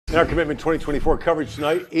In our Commitment 2024 coverage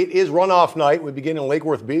tonight, it is runoff night. We begin in Lake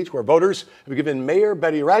Worth Beach, where voters have given Mayor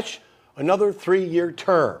Betty Resch another 3-year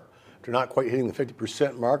term. After not quite hitting the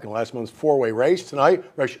 50% mark in last month's four-way race, tonight,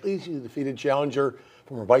 Resch easily defeated challenger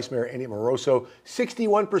former Vice Mayor Andy Moroso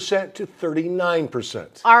 61% to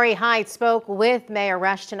 39%. Ari Height spoke with Mayor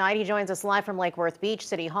Resch tonight. He joins us live from Lake Worth Beach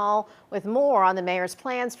City Hall with more on the mayor's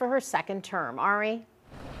plans for her second term. Ari?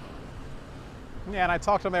 Yeah, and I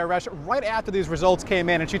talked to Mayor Resch right after these results came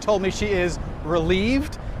in, and she told me she is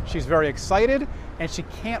relieved, she's very excited, and she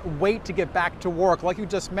can't wait to get back to work. Like you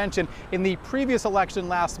just mentioned, in the previous election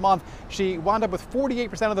last month, she wound up with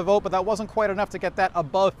 48% of the vote, but that wasn't quite enough to get that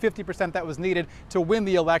above 50% that was needed to win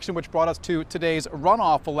the election, which brought us to today's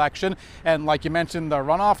runoff election. And like you mentioned, the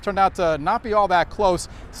runoff turned out to not be all that close,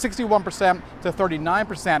 61% to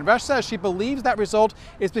 39%. Resch says she believes that result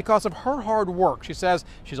is because of her hard work. She says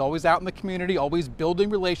she's always out in the community, always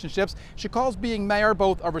building relationships. She calls being mayor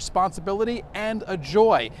both a responsibility and a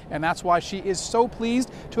joy, and that's why she is so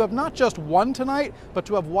pleased to have not just won tonight, but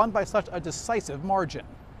to have won by such a decisive margin.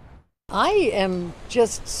 I am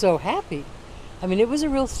just so happy. I mean, it was a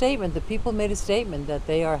real statement. The people made a statement that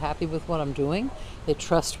they are happy with what I'm doing, they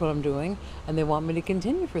trust what I'm doing, and they want me to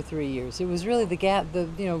continue for 3 years. It was really the gap,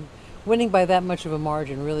 winning by that much of a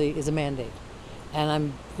margin really is a mandate, and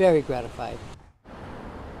I'm very gratified.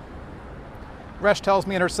 Resch tells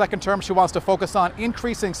me in her second term she wants to focus on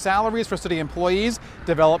increasing salaries for city employees,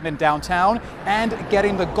 development downtown, and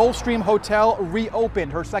getting the Gulfstream Hotel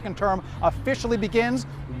reopened. Her second term officially begins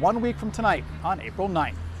 1 week from tonight on April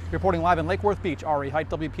 9th. Reporting live in Lake Worth Beach, Ari Height,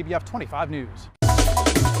 WPBF 25 News.